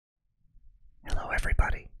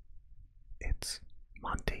everybody, it's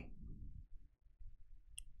Monty.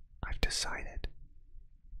 I've decided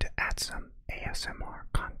to add some ASMR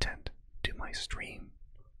content to my stream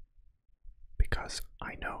because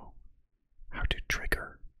I know how to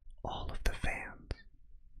trigger all of the fans.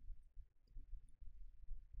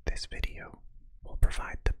 This video will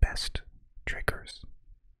provide the best triggers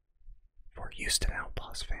for Houston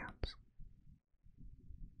Outlaws fans.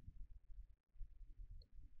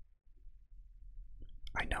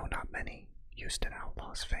 I know not many Houston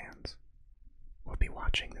Outlaws fans will be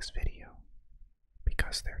watching this video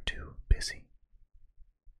because they're too busy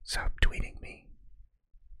subtweeting me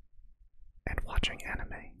and watching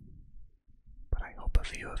anime, but I hope a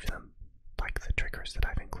few of them like the triggers that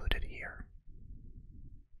I've included here.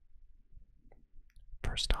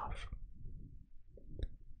 First off,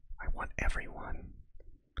 I want everyone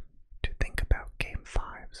to think about Game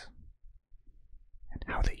 5s and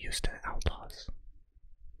how the Houston Outlaws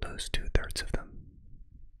lose 2/3 of them.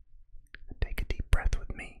 And take a deep breath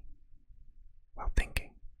with me while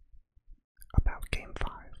thinking about Game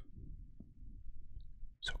 5.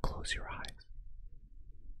 So close your eyes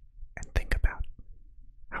and think about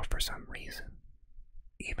how for some reason,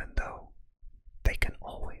 even though they can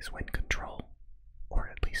always win control, or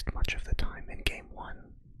at least much of the time in Game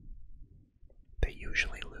 1, they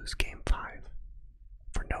usually lose Game 5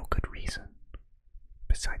 for no good reason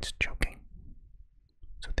besides choking.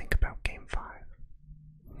 So think about Game 5.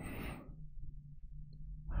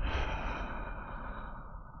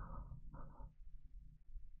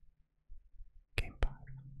 Game 5.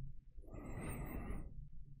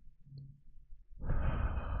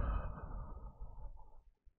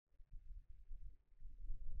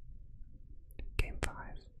 Game 5.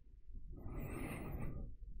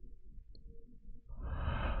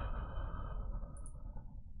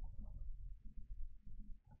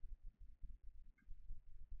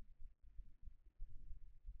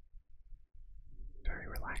 Very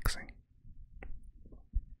relaxing.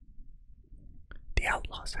 The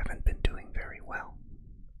Outlaws haven't been doing very well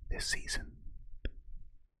this season.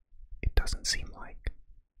 It doesn't seem like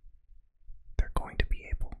they're going to be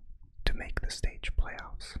able to make the stage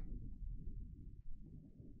playoffs.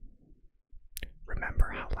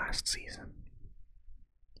 Remember how last season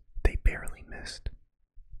they barely missed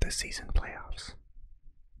the season playoffs,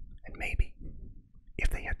 and maybe if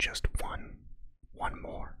they had just won one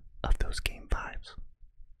more of those Game 5s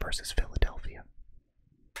versus Philadelphia,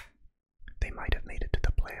 they might have made it to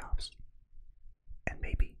the playoffs, and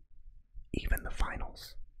maybe even the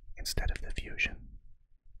finals instead of the fusion.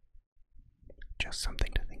 Just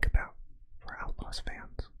something to think about for Outlaws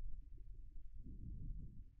fans.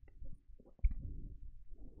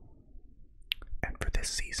 And for this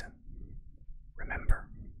season, remember,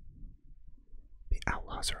 the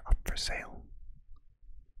Outlaws are up for sale,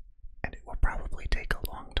 and it will probably take a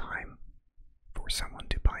long time for someone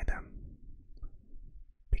to buy them,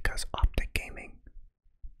 because Optic Gaming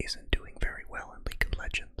isn't doing very well in League of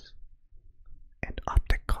Legends, and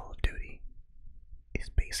Optic Call of Duty is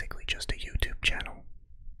basically just a YouTube channel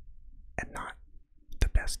and not the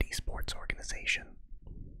best esports organization.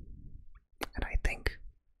 And I think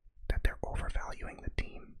that they're overvaluing the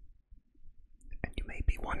team, and you may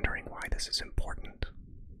be wondering why this is important,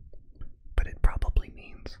 but it probably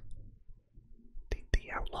means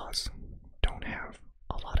the Outlaws don't have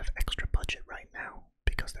a lot of extra budget right now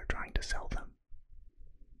because they're trying to sell them,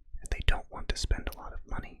 and they don't want to spend a lot of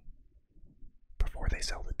money before they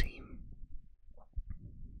sell the team.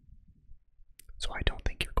 So I don't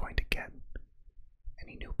think you're going to get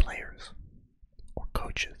any new players or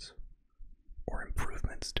coaches or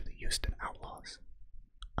improvements to the Houston Outlaws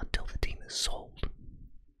until the team is sold.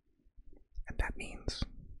 And that means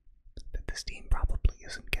that this team probably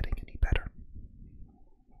isn't getting any better.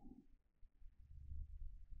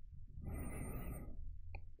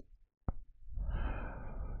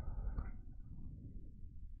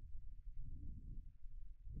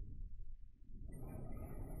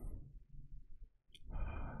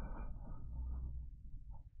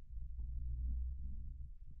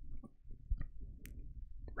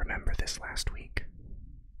 Remember this last week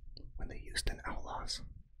when the Houston Outlaws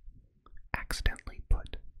accidentally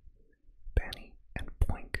put Benny and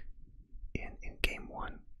Boink in Game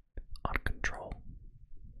 1 on control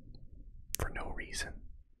for no reason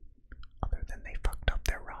other than they fucked up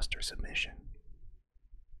their roster submission?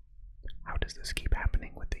 How does this keep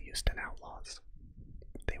happening with the Houston Outlaws?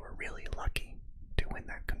 They were really lucky to win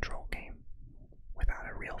that control game without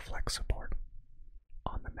a real flex support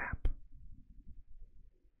on the map.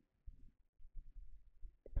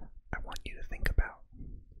 I want you to think about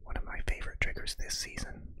one of my favorite triggers this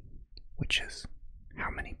season, which is How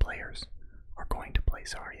many players are going to play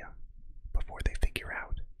Zarya before they figure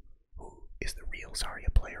out who is the real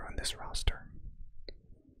Zarya player on this roster?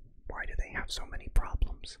 Why do they have so many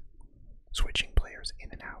problems switching players in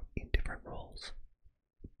and out in different roles?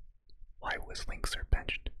 Why was Linkser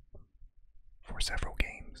benched for several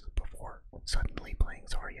games before suddenly playing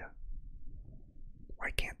Zarya?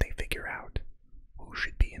 Why can't they figure out who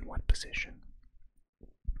should be in what position?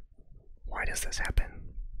 Why does this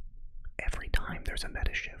happen every time there's a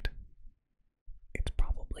meta shift? It's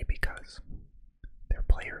probably because their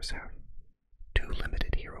players have too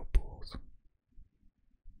limited hero pools.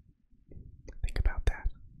 Think about that.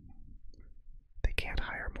 They can't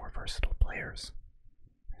hire more versatile players,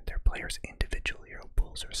 and their players' individual hero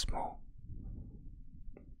pools are small.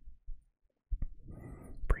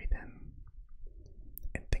 Breathe in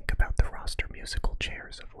and think about the roster musical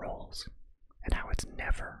chairs of roles and how it's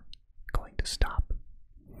never going to stop.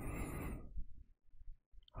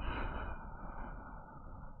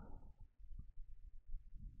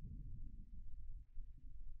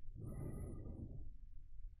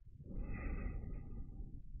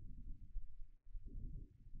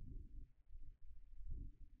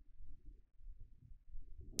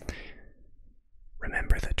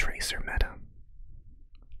 Remember the Tracer meta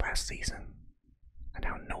last season and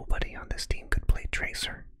how nobody on this team could play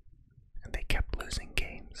Tracer and they kept losing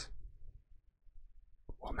games?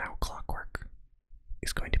 Well, now Clockwork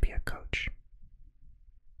is going to be a coach,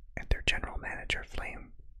 and their general manager,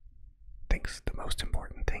 Flame, thinks the most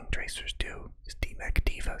important thing Tracers do is demech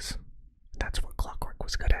divas. That's what Clockwork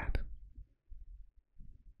was good at.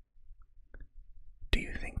 Do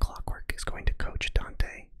you think Clockwork is going to coach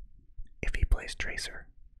Dante if he plays Tracer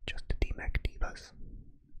just to demech divas?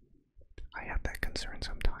 I have that concern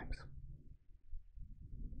sometimes.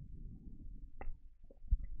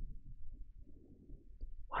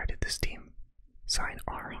 Why did this team sign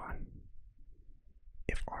Arhan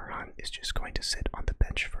if Arhan is just going to sit on the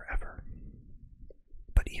bench forever?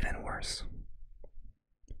 But even worse,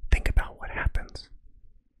 think about what happens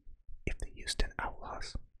if the Houston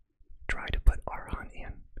Outlaws try to put Arhan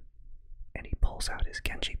in and he pulls out his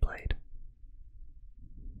Genji blade.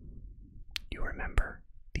 You remember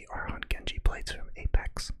the Arhan Genji blades from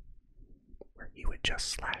Apex, where he would just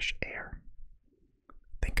slash air.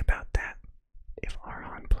 Think about that if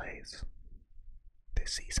Arhan plays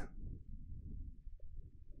this season.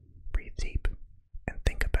 Breathe deep and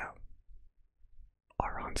think about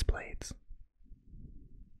Arhan's blades.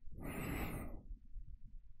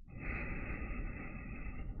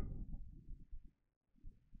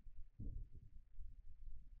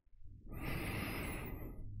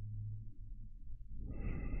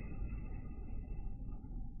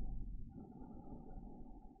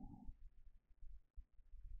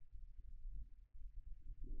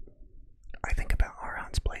 I think about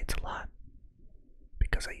Arhan's blades a lot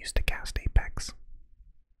because I used to cast Apex.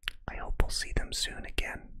 I hope we'll see them soon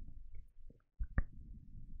again.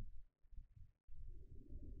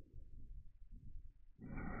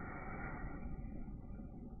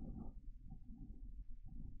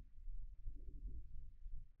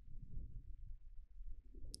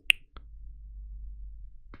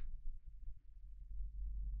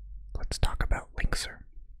 Let's talk about Linkser,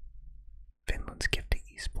 Finland's gift to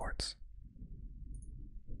esports.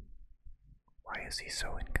 Why is he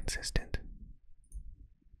so inconsistent?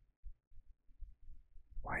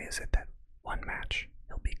 Why is it that one match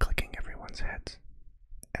he'll be clicking everyone's heads,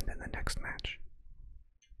 and then the next match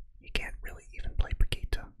he can't really even play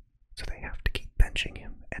Brigitte, so they have to keep benching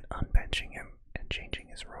him and unbenching him and changing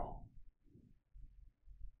his role?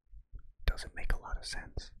 Doesn't make a lot of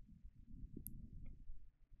sense.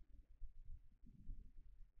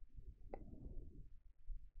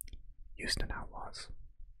 Houston Outlaws,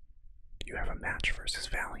 you have a match versus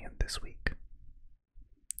Valiant this week.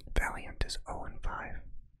 Valiant is 0-5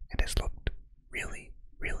 and has looked really,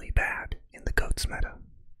 really bad in the GOATS meta,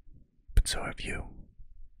 but so have you.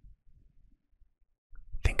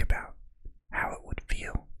 Think about how it would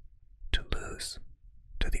feel to lose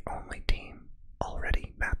to the only team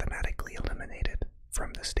already mathematically eliminated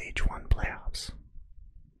from the Stage 1 playoffs.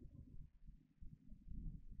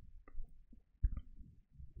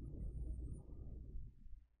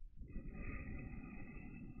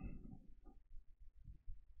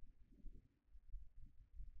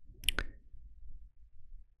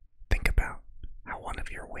 Think about how one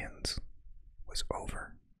of your wins was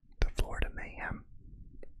over the Florida Mayhem,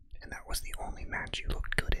 and that was the only match you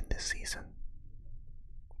looked good in this season.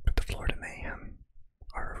 But the Florida Mayhem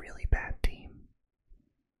are a really bad team.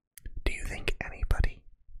 Do you think anybody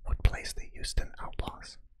would place the Houston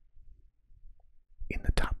Outlaws in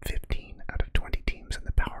the top 15 out of 20 teams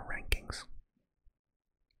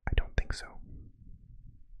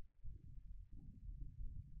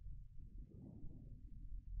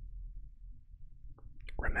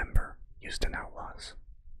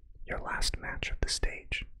Your last match of the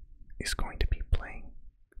stage is going to be playing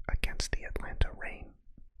against the Atlanta Reign.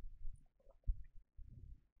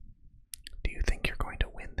 Do you think you're going to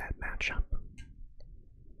win that matchup?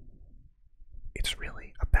 It's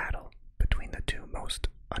really a battle between the two most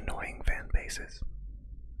annoying fan bases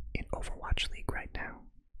in Overwatch League right now.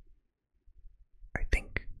 I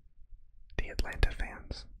think the Atlanta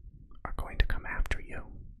fans are going to come after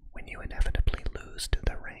you when you inevitably lose to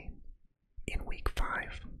the Reign in Week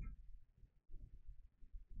 5.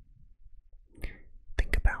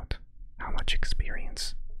 Think about how much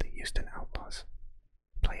experience the Houston Outlaws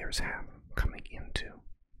players have coming into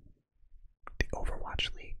the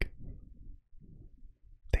Overwatch League.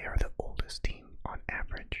 They are the oldest team on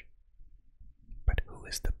average, but who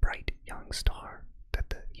is the bright young star that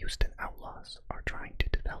the Houston Outlaws are trying to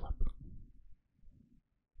develop?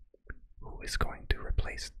 Who is going to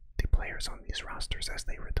replace the players on these rosters as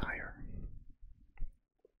they retire?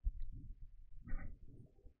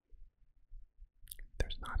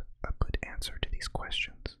 There's not a good answer to these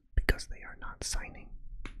questions because they are not signing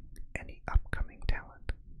any upcoming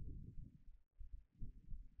talent.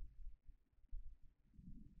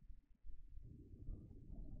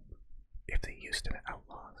 If the Houston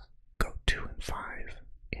Outlaws go 2-5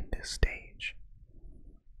 in this stage,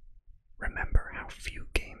 remember how few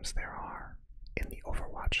games there are in the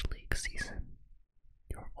Overwatch League season.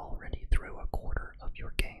 You're already through a quarter of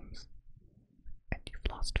your games, and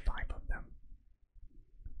you've lost 5 of them.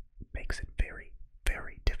 It makes it very,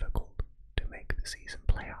 very difficult to make the season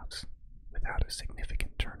playoffs without a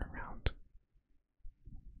significant turnaround.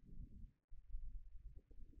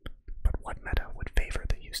 But what meta would favor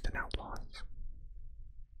the Houston Outlaws?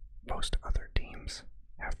 Most other teams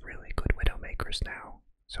have really good Widowmakers now,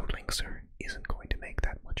 so Linkser isn't going to make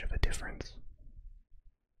that much of a difference.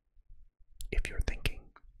 If you're thinking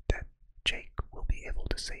that Jake will be able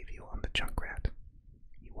to save you on the Junkrat,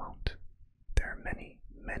 he won't. There are many,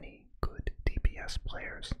 many good DPS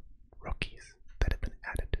players, rookies, that have been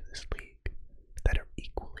added to this league that are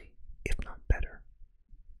equally, if not better,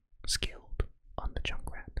 skilled on the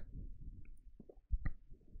Junkrat.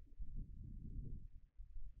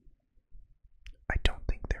 I don't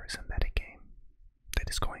think there is a metagame that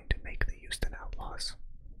is going to make the Houston Outlaws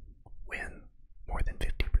win more than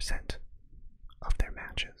 50% of their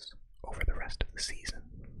matches over the rest of the season,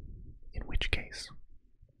 in which case,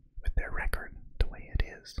 with their record the way it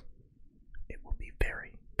is, it will be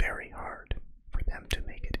very, very hard for them to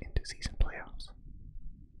make it into season playoffs.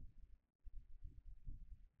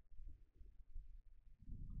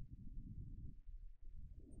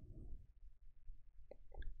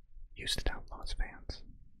 Houston Outlaws fans,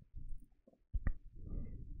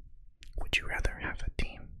 would you rather have a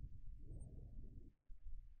team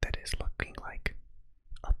that is looking like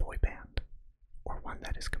a boy band or one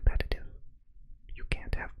that is competitive? You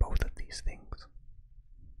can't have both of these things.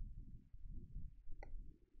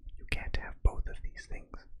 You can't have both of these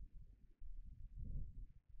things.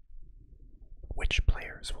 Which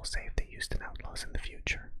players will save the Houston Outlaws in the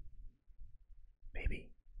future? Maybe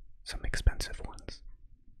some expensive ones.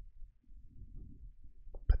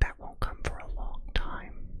 But that won't come for a long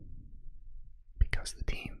time because the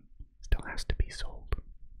team still has to be sold.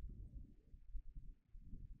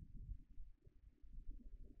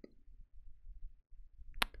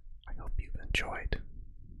 I hope you've enjoyed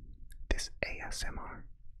this ASMR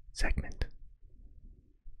segment,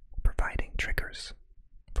 providing triggers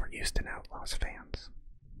for Houston Outlaws fans.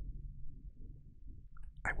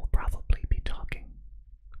 I will probably be talking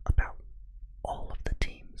about all of the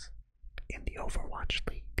teams in the Overwatch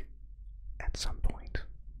League at some point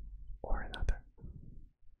or another.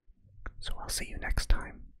 So I'll see you next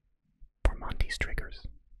time for Monty's Triggers.